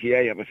 the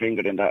NTA have a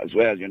finger in that as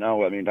well,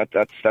 I mean,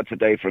 that's a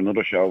day for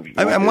another show.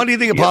 And what do you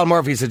think of Paul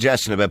Murphy's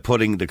suggestion about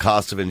putting the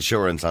cost of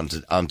insurance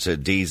onto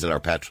diesel or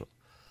petrol?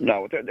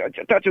 No,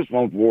 that just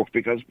won't work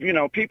because,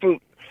 people...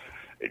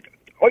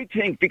 I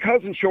think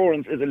because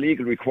insurance is a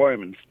legal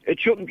requirement, it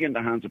shouldn't be in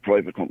the hands of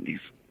private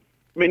companies.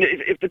 I mean,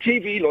 if the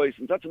TV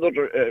licence, that's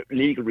another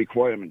legal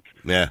requirement.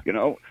 Yeah,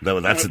 No,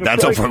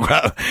 that's open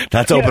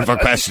for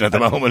question at the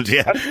moment.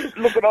 Yeah, and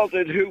look at all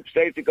the hoops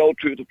they have to go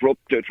through to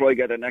try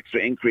get an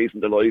extra increase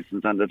in the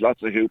licence, and there's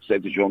lots of hoops they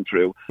have to jump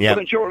through. Yeah.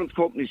 But insurance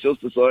companies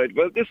just decide,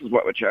 well, this is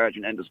what we're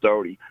charging, end of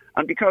story,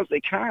 and because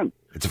they can,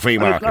 it's a free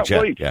market.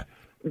 Right. Yeah.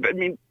 I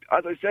mean,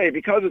 as I say,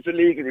 because it's a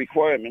legal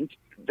requirement,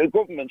 the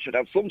government should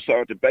have some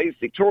sort of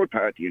basic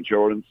third-party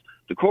insurance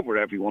to cover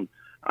everyone.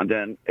 And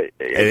then,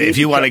 if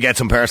you want to get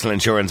some personal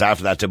insurance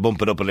after that to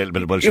bump it up a little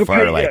bit, once you're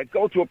far away,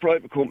 go to a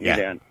private company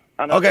then.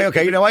 And okay.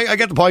 I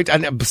get the point.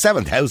 And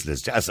 7,000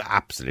 is just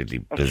absolutely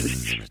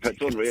bizarre.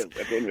 It's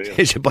unreal.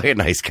 You should buy a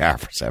nice car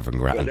for $7,000.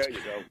 Well, there you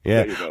go.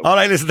 Yeah. There you go. All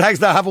right. Listen. Thanks.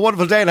 Now, have a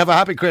wonderful day and have a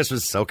happy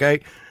Christmas. Okay.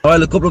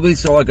 Well, a couple of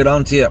weeks ago, I got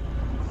on to you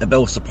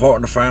about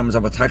supporting the farmers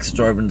of a taxi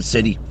driver in the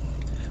city.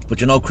 But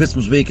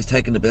Christmas week is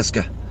taking the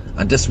biscuit,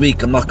 and this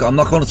week I'm not going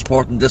to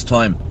support them this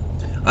time.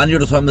 Any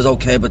other time is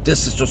okay, but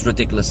this is just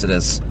ridiculous, it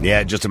is.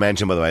 Yeah, just to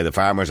mention, by the way, the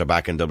farmers are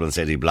back in Dublin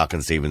City blocking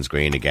Stephen's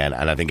Green again,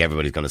 and I think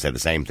everybody's going to say the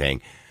same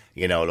thing.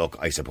 Look,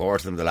 I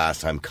supported them the last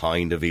time,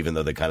 kind of, even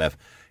though they kind of,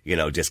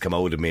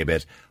 discommoded me a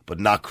bit, but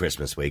not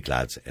Christmas week,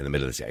 lads, in the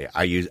middle of the city.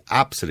 Are you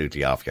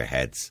absolutely off your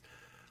heads?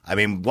 I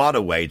mean, what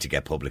a way to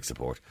get public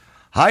support.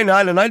 Hi,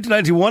 Niall, in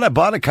 1991 I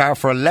bought a car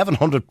for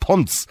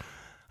 £1,100.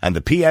 And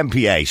the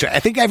PMPA, sure, I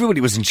think everybody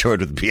was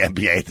insured with the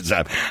PMPA at the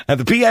time. And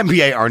the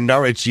PMPA are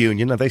Norwich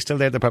Union. Are they still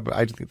there? They're probably,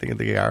 I think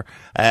they are.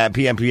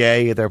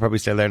 PMPA, they're probably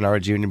still there.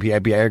 Norwich Union,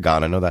 PMPA are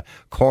gone. I know that.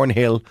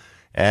 Cornhill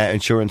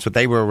Insurance, but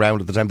they were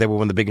around at the time. They were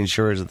one of the big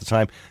insurers at the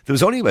time. There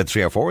was only about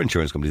 3 or 4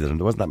 insurance companies, and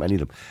there wasn't that many of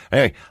them.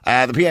 Anyway,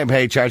 the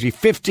PMPA charged me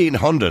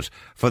 $1,500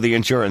 for the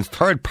insurance,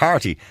 third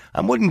party,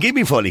 and wouldn't give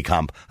me fully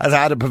comp, as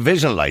I had a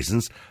provisional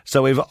licence,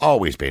 so we've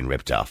always been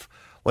ripped off.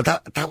 Well,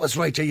 that was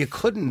right, Joe. You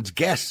couldn't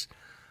get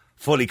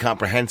fully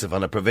comprehensive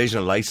on a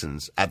provisional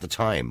licence at the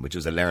time, which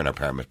was a learner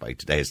permit by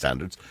today's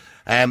standards.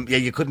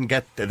 You couldn't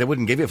get, they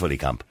wouldn't give you fully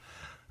comp.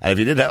 And if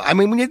you did that, I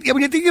mean, when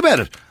you think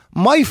about it,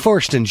 my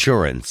first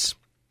insurance,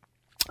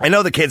 I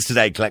know the kids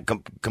today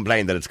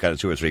complain that it's kind of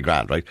 $2 or $3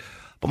 grand, right?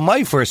 But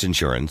my first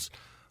insurance,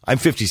 I'm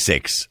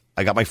 56.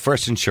 I got my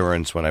first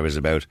insurance when I was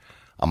about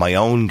on my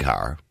own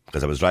car,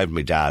 because I was driving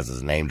my dad's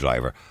as a name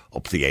driver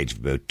up to the age of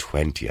about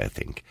 20, I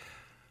think.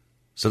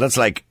 So that's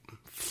like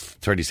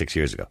 36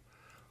 years ago.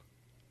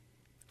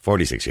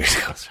 46 years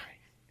ago,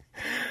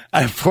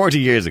 sorry. 40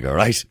 years ago,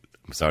 right?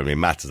 I'm sorry, my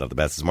maths is not the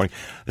best this morning.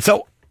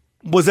 So,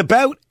 was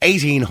about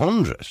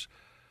 1,800.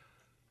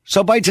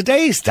 So by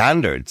today's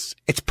standards,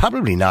 it's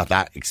probably not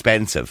that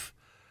expensive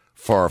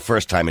for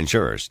first-time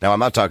insurers. Now, I'm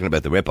not talking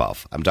about the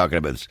rip-off. I'm talking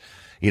about,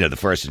 the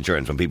first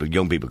insurance when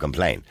young people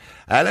complain.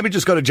 Let me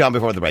just go to John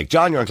before the break.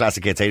 John, you're on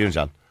Classic Hits. How you doing,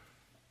 John?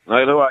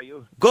 Niall, how are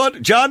you?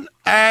 Good. John,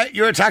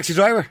 you're a taxi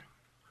driver?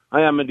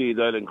 I am indeed,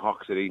 Niall, in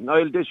Cork City.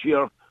 Niall, this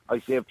year I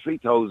saved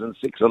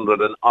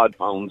 3,600 and odd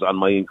pounds on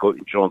my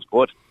insurance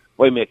quote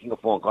by making a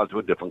phone call to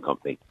a different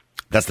company.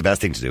 That's the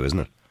best thing to do, isn't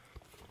it?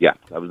 Yeah,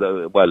 that was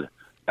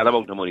that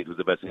amount of money was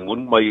the best thing.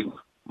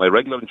 My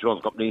regular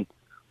insurance company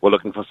were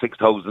looking for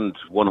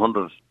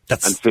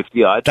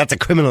 6,150 odd. That's a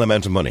criminal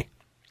amount of money.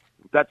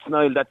 That's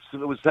Niall.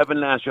 It was 7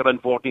 last year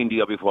and 14 the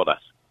year before that.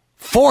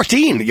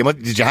 14?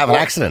 Did you have an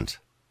accident?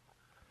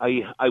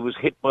 I was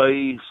hit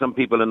by some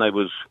people and I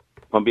was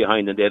from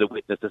behind and they had a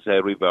witness to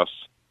say reverse.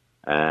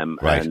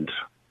 Right. And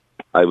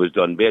I was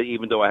done.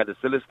 Even though I had a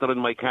solicitor in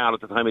my car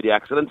at the time of the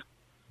accident.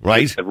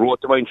 Right. I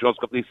wrote to my insurance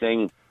company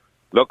saying,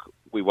 look,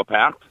 we were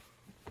parked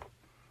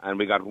and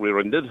we got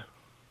rear-ended.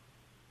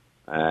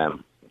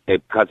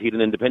 Because he had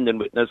an independent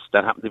witness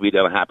that happened to be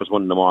there at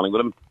 1:30 in the morning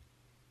with him.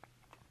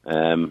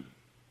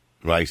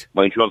 Right.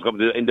 My insurance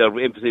company, in their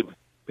emphasis,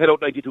 paid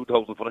out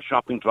 92,000 for a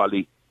shopping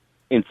trolley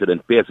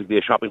incident. Basically,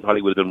 a shopping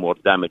trolley would have done more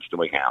damage to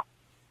my car.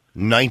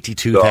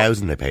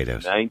 92,000 they paid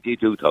out.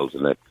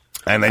 92,000.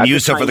 And then you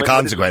suffer the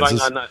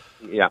consequences.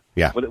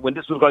 Yeah. When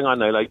this was going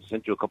on, I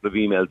sent you a couple of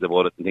emails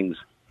about it and things.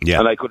 Yeah.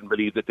 And I couldn't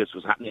believe that this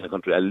was happening in the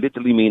country. I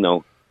literally mean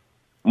now,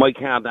 my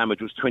car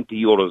damage was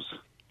 €20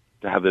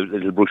 to have a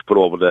little brush put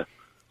over the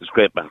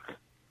scrape back.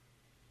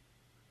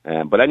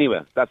 But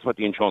anyway, that's what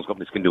the insurance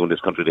companies can do in this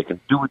country. They can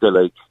do what they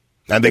like.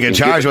 And they can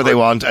charge what they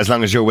want as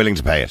long as you're willing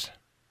to pay it.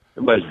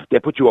 Well, they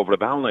put you over a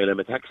barrel, Niall. I'm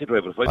a taxi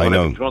driver. If I don't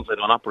have insurance, I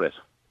don't operate.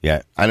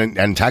 Yeah,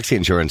 and taxi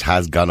insurance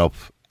has gone up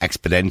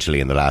exponentially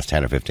in the last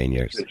 10 or 15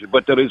 years.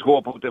 But there is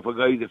hope out there for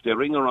guys if they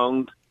ring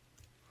around.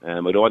 I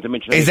don't want to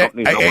mention any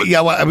companies.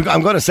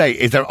 I'm going to say,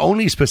 is there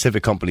only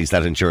specific companies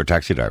that insure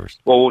taxi drivers?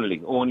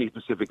 Only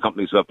specific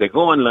companies. So if they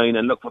go online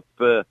and look up...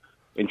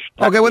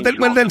 okay,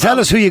 well then tell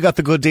us who you got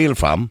the good deal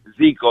from.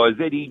 Zego,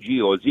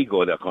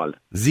 Zego they're called.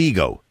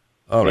 Zego.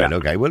 All right,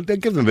 okay. Well, then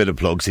give them a bit of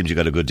plug. Seems you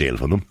got a good deal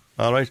from them.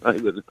 All right.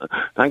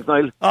 Thanks,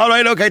 Niall. All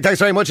right, okay. Thanks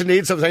very much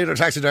indeed. Some of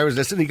taxi drivers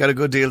listen. You got a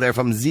good deal there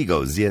from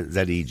Zego,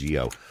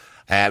 Z-E-G-O.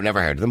 I've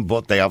never heard of them,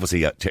 but they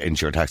obviously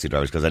insure taxi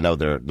drivers because I know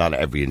not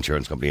every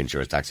insurance company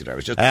insures taxi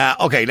drivers.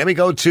 Okay, let me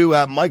go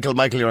to Michael.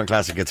 Michael, you're on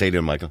Classic. How you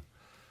doing, Michael?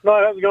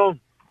 No, how's it going?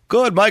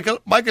 Good, Michael.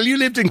 Michael, you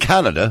lived in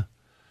Canada.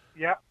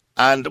 Yeah.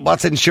 And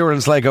what's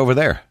insurance like over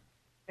there?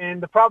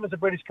 In the province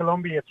of British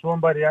Columbia, it's run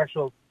by the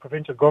actual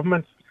provincial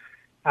government,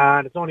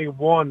 and it's only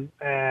one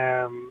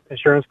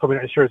insurance company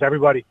that insures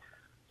everybody.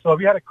 So if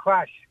you had a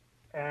crash,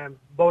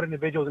 both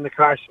individuals in the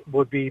crash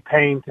would be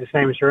paying to the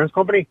same insurance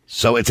company.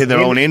 So it's in their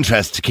own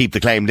interest to keep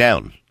the claim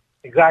down?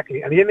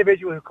 Exactly. And the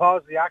individual who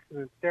caused the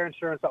accident, their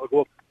insurance, that would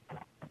go up.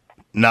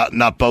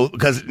 Not both,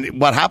 because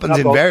what happens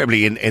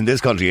invariably in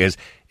this country is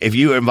if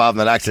you are involved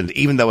in an accident,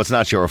 even though it's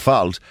not your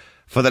fault,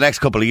 for the next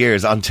couple of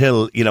years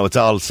until, it's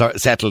all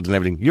settled and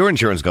everything, your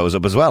insurance goes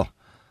up as well.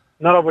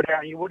 Not over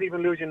there. You wouldn't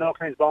even lose your no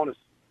claims bonus.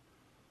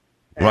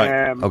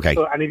 Right, okay.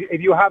 So, and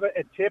if you have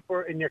a tip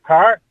in your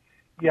car,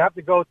 you have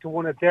to go to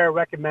one of their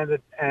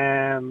recommended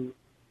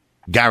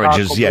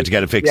garages, to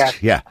get it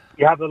fixed. Yeah.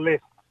 You have the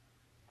list.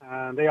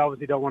 And they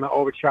obviously don't want to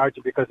overcharge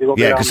you because they won't.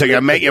 Yeah, because so your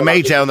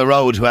mate down the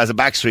road who has a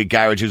backstreet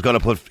garage who's going to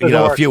put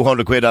a few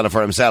 £100 on it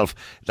for himself,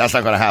 that's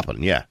not going to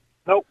happen. Yeah.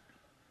 Nope.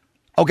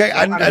 Okay,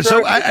 and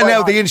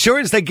now the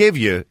insurance they give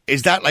you,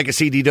 is that like a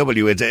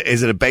CDW?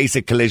 Is it a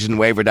basic collision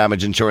waiver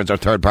damage insurance or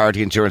third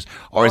party insurance,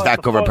 or is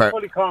that covered?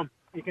 Fully come.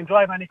 You can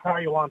drive any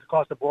car you want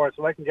across the board,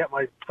 so I can get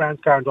my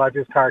friend's car and drive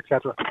his car,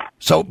 etc.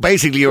 So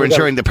basically, you're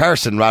insuring the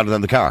person rather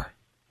than the car.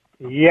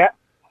 Yeah.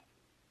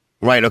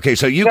 Right. Okay.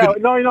 So you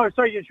No.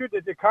 Sorry, you insure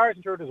the car is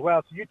insured as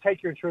well. So you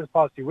take your insurance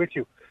policy with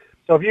you.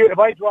 So if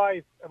I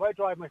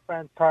drive my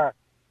friend's car,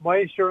 my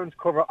insurance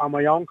cover on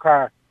my own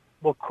car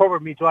will cover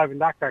me driving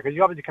that car because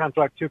you obviously can't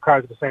drive two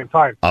cars at the same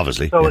time.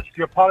 Obviously. So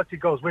your policy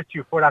goes with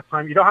you for that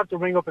time. You don't have to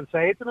ring up and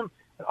say it to them.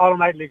 It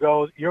automatically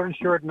goes, you're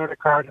insured in another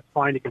car, that's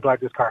fine, you can drive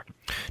this car.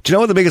 Do you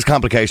know what the biggest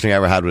complication I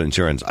ever had with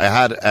insurance? I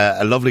had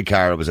a lovely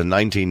car. It was a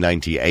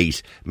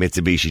 1998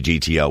 Mitsubishi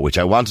GTO, which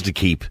I wanted to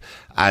keep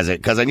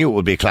because I knew it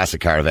would be a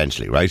classic car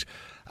eventually, right?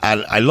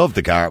 And I loved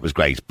the car, it was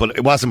great, but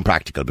it wasn't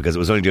practical because it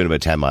was only doing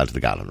about 10 miles to the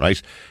gallon, right?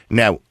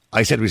 Now,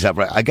 I said to myself,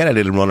 right, I get a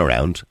little run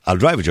around, I'll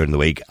drive it during the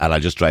week, and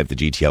I'll just drive the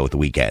GTO at the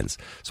weekends.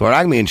 So I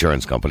rang my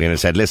insurance company and I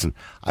said, listen,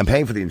 I'm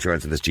paying for the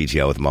insurance of this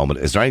GTO at the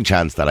moment. Is there any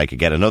chance that I could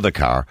get another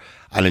car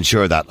and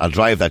insure that? I'll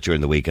drive that during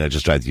the week and I'll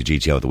just drive the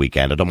GTO at the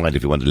weekend. I don't mind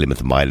if you want to limit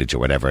the mileage or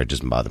whatever, it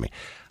doesn't bother me.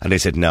 And they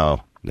said,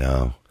 no.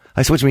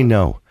 I said, what do you mean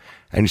no?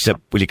 And she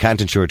said, well, you can't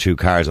insure two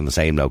cars on the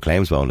same no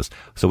claims bonus.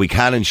 So we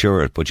can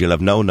insure it, but you'll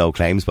have no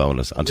claims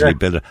bonus until you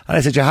build it. And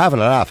I said, you have a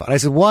laugh. And I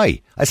said,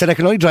 why? I said, I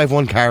can only drive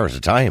one car at a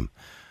time.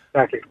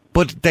 Exactly.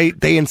 But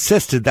they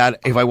insisted that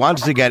if I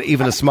wanted to get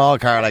even a small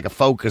car like a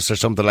Focus or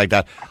something like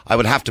that, I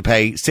would have to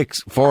pay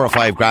 $4 or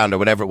 $5 grand or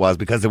whatever it was,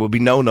 because there would be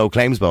no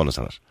claims bonus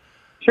on it.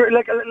 Sure,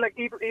 like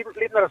even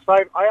leaving that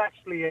aside, I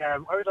actually I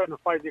was driving a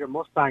 5-liter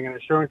Mustang, and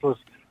insurance was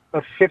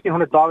about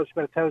 $1,500,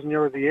 about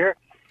 €1,000 a year.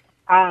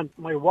 And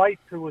my wife,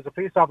 who was a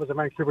police officer at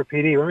Vancouver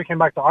PD, when we came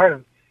back to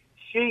Ireland,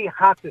 she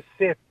had to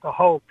sit the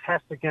whole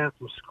test again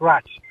from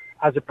scratch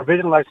as a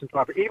provisional license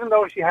driver, even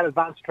though she had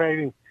advanced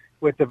training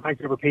with the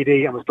Vancouver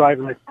PD and was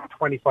driving like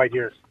 25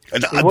 years.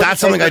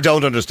 That's something I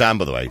don't understand,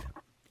 by the way.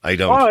 I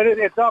don't. Oh,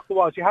 it's off the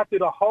walls. You have to do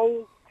the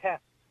whole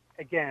test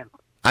again.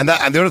 And the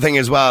other thing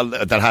as well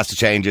that has to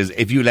change is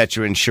if you let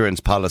your insurance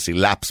policy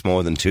lapse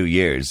more than 2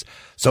 years.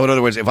 So in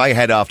other words, if I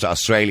head off to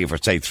Australia for,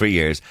 say, 3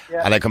 years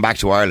and I come back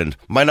to Ireland,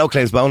 my no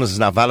claims bonus is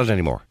not valid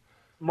anymore.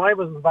 Mine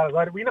wasn't valid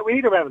either. We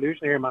need a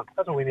revolution here, man.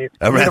 That's what we need.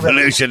 A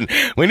revolution.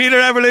 We need a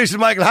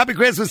revolution, Michael. Happy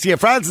Christmas to you.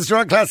 Francis, you're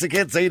on Classic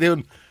Hits. How you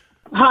doing?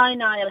 Hi,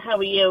 Niall. How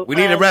are you? We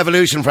need a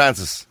revolution,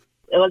 Francis.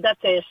 Well, that's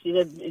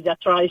it.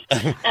 That's right.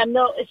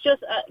 No, it's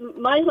just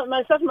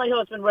myself and my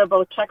husband, we're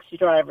both taxi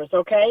drivers,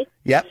 okay?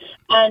 Yeah.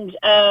 And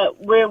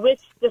we're with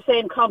the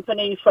same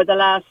company for the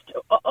last,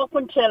 up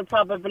until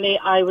probably,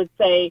 I would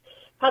say,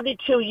 probably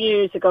 2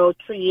 years ago,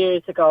 3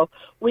 years ago,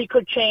 we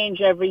could change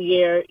every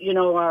year,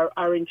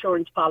 our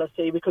insurance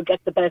policy. We could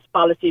get the best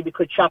policy. We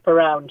could shop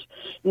around.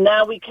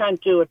 Now we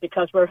can't do it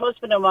because we're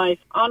husband and wife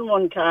on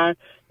one car.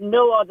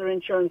 No other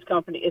insurance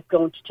company is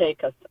going to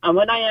take us. And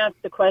when I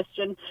asked the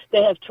question,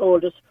 they have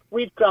told us,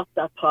 we've dropped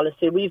that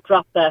policy. We've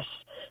dropped that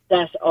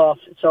off.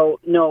 So,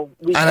 no.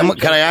 And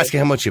can I ask you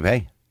how much you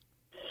pay?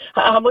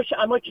 How much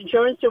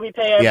insurance do we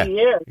pay every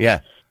year?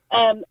 Yeah.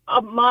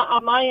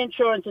 My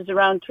insurance is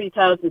around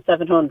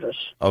 3,700.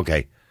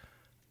 Okay.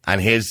 And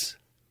his?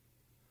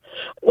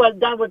 Well,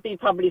 that would be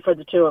probably for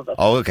the two of us.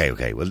 Oh,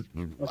 okay. Well,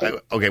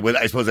 Well,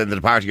 I suppose in the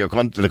part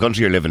of the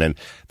country you're living in,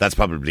 that's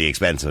probably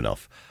expensive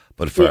enough.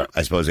 But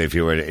I suppose if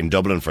you were in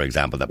Dublin, for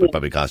example, that would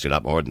probably cost you a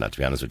lot more than that, to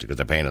be honest with you, because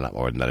they're paying a lot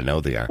more than that. I know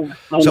they are.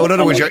 So in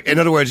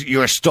other words,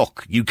 you're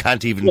stuck. You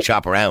can't even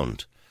shop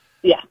around.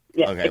 Yeah.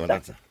 Okay.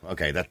 Exactly.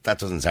 Well, that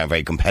doesn't sound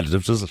very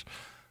competitive, does it?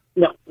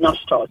 No, not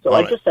at all. So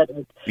I just said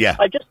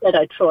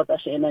I'd throw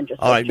that in and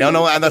just. All right, no,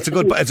 and that's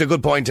it's a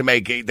good point to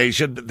make. They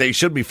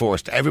should be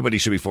forced. Everybody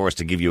should be forced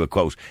to give you a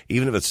quote,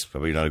 even if it's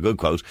probably not a good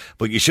quote.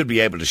 But you should be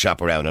able to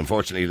shop around.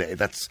 Unfortunately,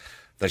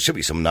 there should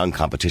be some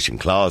non-competition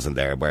clause in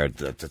there where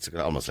it's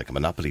almost like a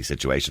monopoly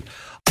situation.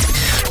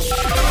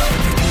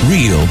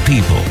 Real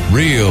people,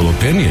 real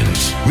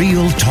opinions,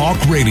 real talk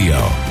radio.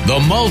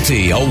 The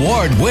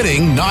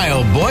multi-award-winning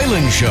Niall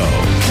Boylan Show.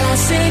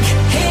 Classic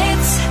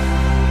Hits.